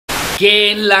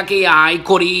¿Qué es la que hay,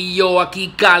 corillo?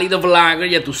 Aquí Cali the Vlogger,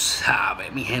 ya tú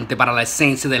sabes, mi gente, para la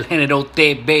esencia del género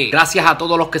TV. Gracias a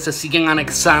todos los que se siguen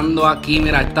anexando aquí,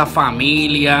 mira, esta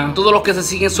familia, todos los que se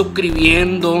siguen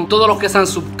suscribiendo, todos los que se han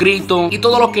suscrito y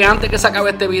todos los que antes que se acabe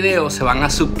este video se van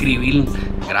a suscribir.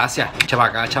 Gracias,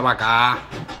 chavacá, chavacá.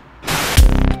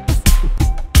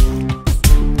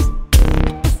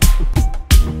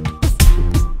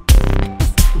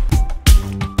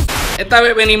 Esta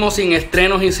vez venimos sin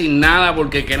estrenos y sin nada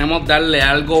porque queremos darle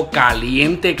algo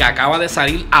caliente que acaba de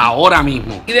salir ahora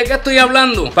mismo. ¿Y de qué estoy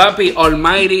hablando? Papi,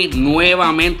 Almighty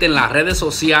nuevamente en las redes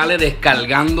sociales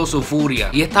descargando su furia.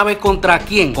 ¿Y esta vez contra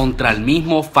quién? Contra el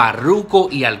mismo Farruko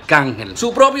y Arcángel.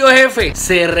 Su propio jefe.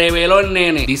 Se reveló el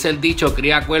nene. Dice el dicho,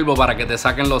 cría cuervo para que te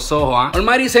saquen los ojos.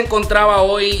 Almighty se encontraba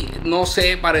hoy, no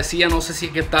sé, parecía, no sé si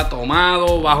es que está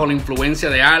tomado, bajo la influencia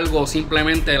de algo,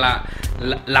 simplemente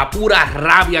la pura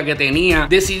rabia que tenía.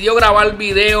 Decidió grabar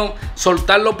video,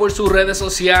 soltarlo por sus redes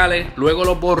sociales, luego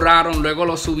lo borraron, luego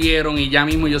lo subieron y ya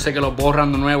mismo yo sé que lo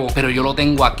borran de nuevo, pero yo lo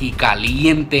tengo aquí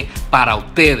caliente para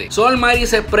ustedes. Almighty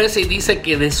se expresa y dice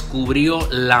que descubrió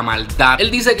la maldad.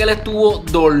 Él dice que él estuvo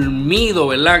dormido,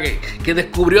 ¿verdad? Que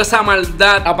descubrió esa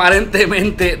maldad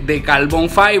aparentemente de Carbon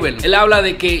Fiber. Él habla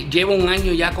de que lleva un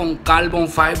año ya con Carbon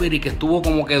Fiber y que estuvo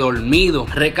como que dormido.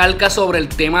 Recalca sobre el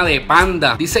tema de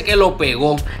Panda. Dice que lo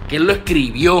pegó, que él lo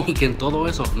escribió y que en todo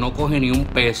eso no coge ni un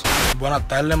peso. Buenas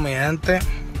tardes, mi gente.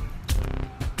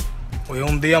 Hoy es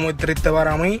un día muy triste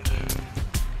para mí,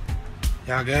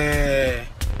 ya que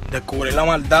descubrí la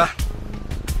maldad,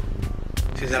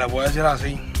 si se le puede decir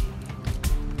así.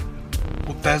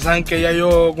 Ustedes saben que ya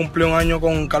yo cumplí un año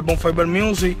con Carbon Fiber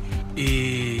Music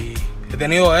y he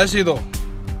tenido éxito.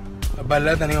 Es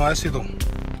verdad, he tenido éxito.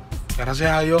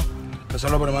 Gracias a Dios, eso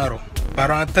es lo primero.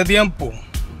 Pero en este tiempo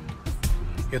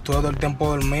yo estuve todo el tiempo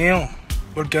dormido.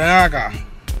 Porque ven acá,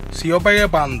 si yo pegué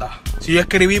Panda, si yo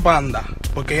escribí Panda,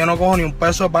 ¿por qué yo no cojo ni un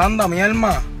peso de Panda, mi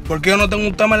alma? ¿Por qué yo no tengo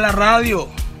un tema en la radio?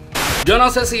 Yo no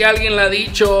sé si alguien le ha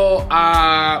dicho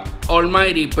a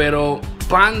Almighty, pero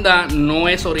Panda no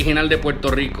es original de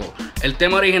Puerto Rico. El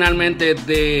tema originalmente es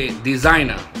de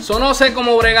Designer. No sé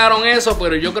cómo bregaron eso,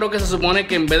 pero yo creo que se supone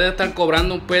que en vez de estar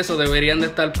cobrando un peso, deberían de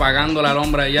estar pagándole al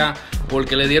hombre allá,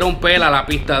 porque le dieron pela a la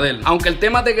pista de él. Aunque el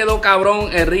tema te quedó cabrón,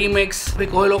 el remix,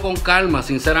 cógelo con calma.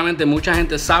 Sinceramente, mucha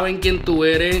gente sabe quién tú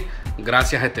eres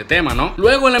gracias a este tema, ¿no?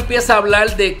 Luego él empieza a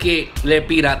hablar de que le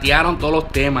piratearon todos los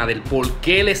temas, del por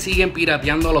qué le siguen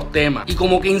pirateando los temas. Y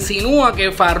como que insinúa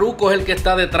que Farruko es el que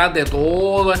está detrás de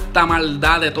toda esta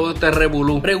maldad, de todo este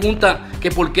revolú. Pregunta que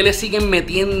por qué le siguen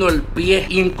metiendo el pie.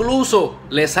 Incluso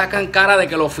le sacan cara de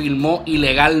que lo filmó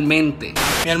ilegalmente.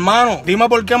 Mi hermano, dime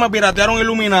por qué me piratearon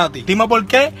Illuminati. Dime por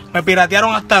qué me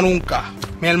piratearon hasta nunca.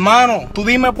 Mi hermano, tú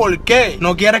dime por qué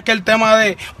no quieres que el tema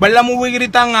de ver la movie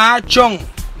gritan a Action,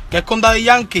 que es con Daddy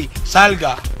Yankee,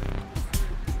 salga.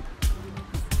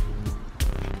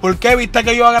 ¿Por qué viste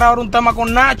que yo iba a grabar un tema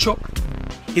con Nacho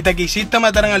y te quisiste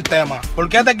meter en el tema? ¿Por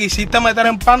qué te quisiste meter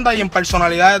en Panda y en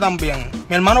personalidades también?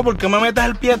 Mi hermano, ¿por qué me metes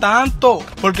el pie tanto?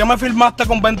 ¿Por qué me filmaste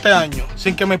con 20 años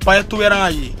sin que mis padres estuvieran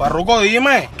allí? Farruko,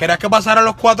 dime, ¿querías que pasara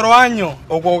los 4 años?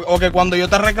 O que cuando yo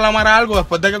te reclamara algo,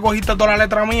 después de que cogiste toda la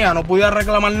letra mía, no pudiera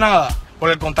reclamar nada,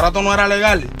 porque el contrato no era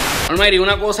legal. Almighty,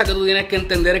 una cosa que tú tienes que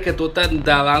entender es que tú estás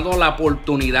dando la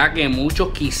oportunidad que muchos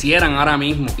quisieran ahora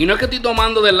mismo. Y no es que estoy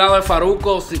tomando del lado de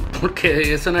Farruko,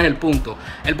 porque ese no es el punto.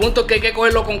 El punto es que hay que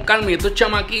cogerlo con calma. Y estos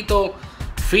chamaquitos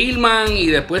filman y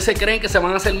después se creen que se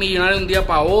van a hacer millonarios de un día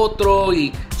para otro.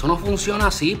 Y eso no funciona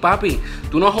así, papi.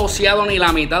 Tú no has joseado ni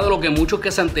la mitad de lo que muchos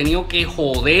que se han tenido que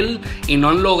joder y no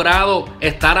han logrado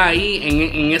estar ahí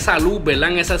en esa luz,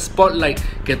 ¿verdad? En ese spotlight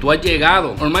que tú has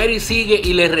llegado. Almighty sigue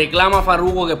y le reclama a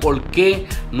Farruko que por qué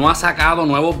no ha sacado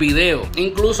nuevos videos.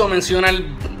 Incluso menciona el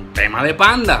tema de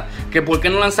Panda, que por qué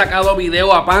no le han sacado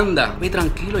video a Panda. Y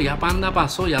tranquilo, ya Panda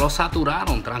pasó, ya lo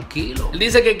saturaron, tranquilo. Él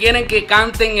dice que quieren que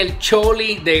canten el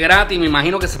Choli de gratis. Me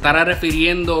imagino que se estará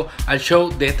refiriendo al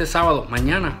show de este sábado,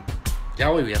 mañana. Ya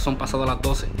hoy, ya son pasadas las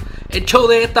 12. El show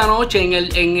de esta noche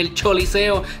en el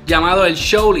Choliseo llamado el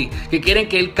Choli, que quieren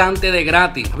que él cante de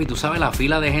gratis. Papi, tú sabes la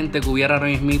fila de gente que hubiera ahora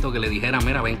mismito que le dijera,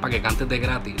 mira, ven para que cantes de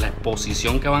gratis. La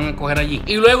exposición que van a coger allí.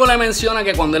 Y luego le menciona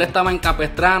que cuando él estaba en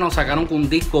Capestrano sacaron un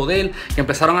disco de él, que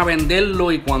empezaron a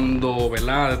venderlo y cuando,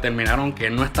 ¿verdad?, determinaron que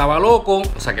él no estaba loco,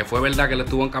 o sea que fue verdad que él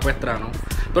estuvo en Capestrano,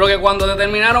 pero que cuando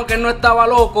determinaron que él no estaba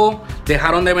loco,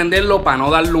 dejaron de venderlo para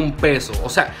no darle un peso. O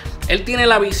sea, él tiene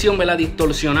la visión, ¿verdad?,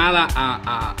 distorsionada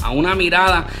a una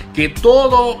mirada que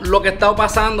todo lo que está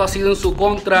pasando ha sido en su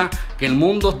contra, que el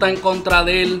mundo está en contra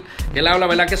de él. Él habla,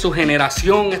 ¿verdad?, que su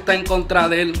generación está en contra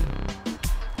de él.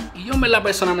 Y yo en verdad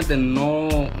personalmente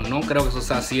no creo que eso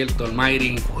sea cierto,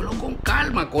 Almighty. Cógelo con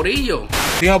calma, corillo.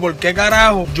 Tío, ¿por qué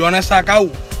carajo yo no he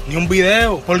sacado ni un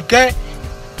video? ¿Por qué?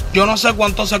 Yo no sé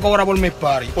cuánto se cobra por mis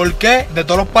paris. ¿Por qué? De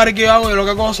todos los paris que yo hago, yo lo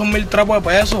que cojo son 1000 trapos de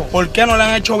pesos. ¿Por qué no le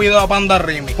han hecho video a Panda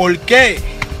Rimi? ¿Por qué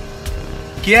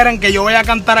quieren que yo vaya a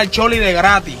cantar al Choli de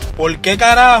gratis? ¿Por qué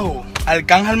carajo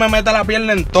Arcángel me mete la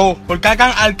pierna en todo? ¿Por qué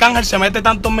Arcángel se mete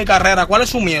tanto en mi carrera? ¿Cuál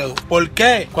es su miedo? ¿Por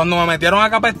qué cuando me metieron a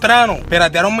Capestrano,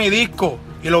 piratearon mi disco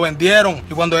y lo vendieron?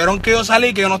 Y cuando vieron que yo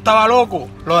salí, que yo no estaba loco,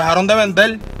 lo dejaron de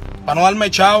vender para no darme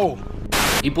chavo.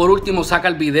 Y por último saca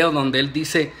el video donde él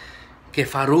dice que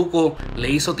Farruko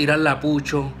le hizo tirarle a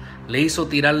Pucho, le hizo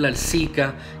tirarle al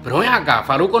Zika. Pero ven acá,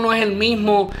 Farruko no es el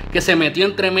mismo que se metió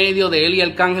entre medio de él y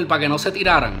Arcángel para que no se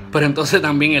tiraran. Pero entonces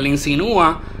también él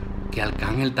insinúa que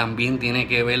Arcángel también tiene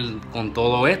que ver con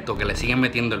todo esto, que le siguen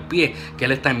metiendo el pie, que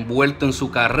él está envuelto en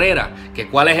su carrera, que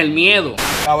cuál es el miedo.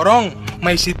 Cabrón,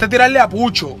 me hiciste tirarle a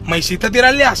Pucho, me hiciste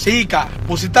tirarle a Zika,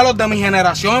 pusiste a los de mi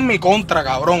generación en mi contra,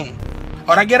 cabrón.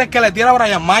 Ahora quieres que le tire a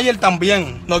Brian Mayer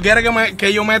también. No quieres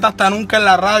que yo meta hasta nunca en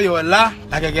la radio, ¿verdad?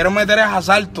 La que quiero meter es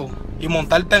asalto y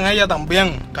montarte en ella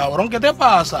también. Cabrón, ¿qué te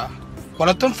pasa? ¿Cuál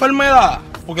es tu enfermedad?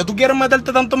 ¿Por qué tú quieres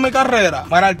meterte tanto en mi carrera?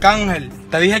 Mira, Arcángel,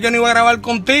 te dije que no iba a grabar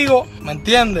contigo, ¿me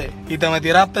entiendes? Y te me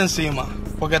tiraste encima.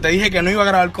 Porque te dije que no iba a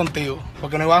grabar contigo.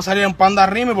 Porque no iba a salir en Panda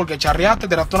Rimi, porque charreaste,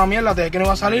 tiraste una mierda, te dije que no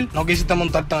iba a salir. No quisiste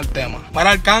montarte en el tema.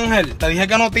 Mira, Arcángel, te dije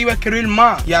que no te iba a escribir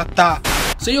más. Y hasta...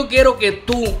 Si yo quiero que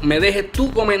tú me dejes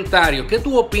tu comentario, ¿qué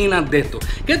tú opinas de esto?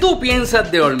 ¿Qué tú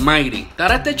piensas de Almighty?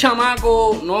 ¿Estará este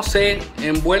chamaco, no sé,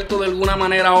 envuelto de alguna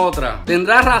manera u otra?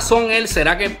 ¿Tendrá razón él?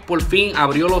 ¿Será que por fin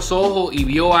abrió los ojos y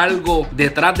vio algo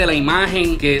detrás de la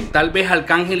imagen que tal vez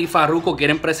Arcángel y Farruko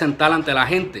quieren presentar ante la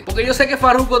gente? Porque yo sé que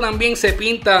Farruko también se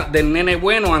pinta del nene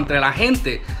bueno ante la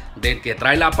gente, del que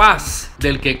trae la paz,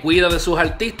 del que cuida de sus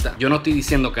artistas. Yo no estoy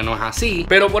diciendo que no es así,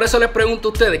 pero por eso les pregunto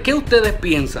a ustedes, ¿qué ustedes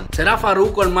piensan? ¿Será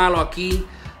Farruko el malo aquí?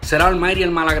 ¿Será Almighty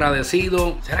el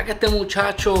malagradecido? ¿Será que este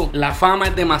muchacho, la fama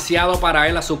es demasiado para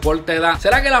él a su corta edad?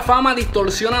 ¿Será que la fama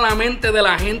distorsiona la mente de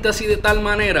la gente así de tal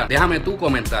manera? Déjame tu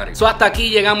comentario. Hasta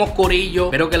aquí llegamos, corillo.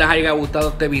 Espero que les haya gustado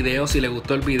este video. Si les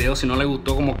gustó el video, si no les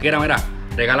gustó, como quiera, mira,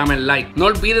 regálame el like. No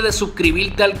olvides de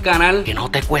suscribirte al canal, que no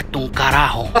te cuesta un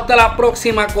carajo. Hasta la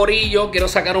próxima, corillo. Quiero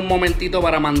sacar un momentito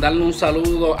para mandarle un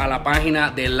saludo a la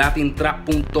página de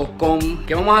latintrap.com,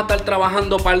 que vamos a estar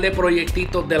trabajando un par de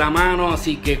proyectitos de la mano.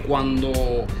 Así que cuando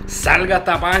salga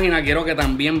esta página, quiero que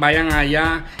también vayan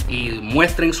allá y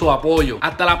muestren su apoyo.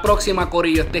 Hasta la próxima,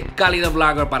 corillo. Este es Cali the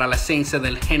Vlogger para la esencia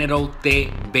del género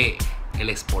TV, el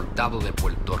exportado de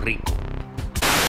Puerto Rico.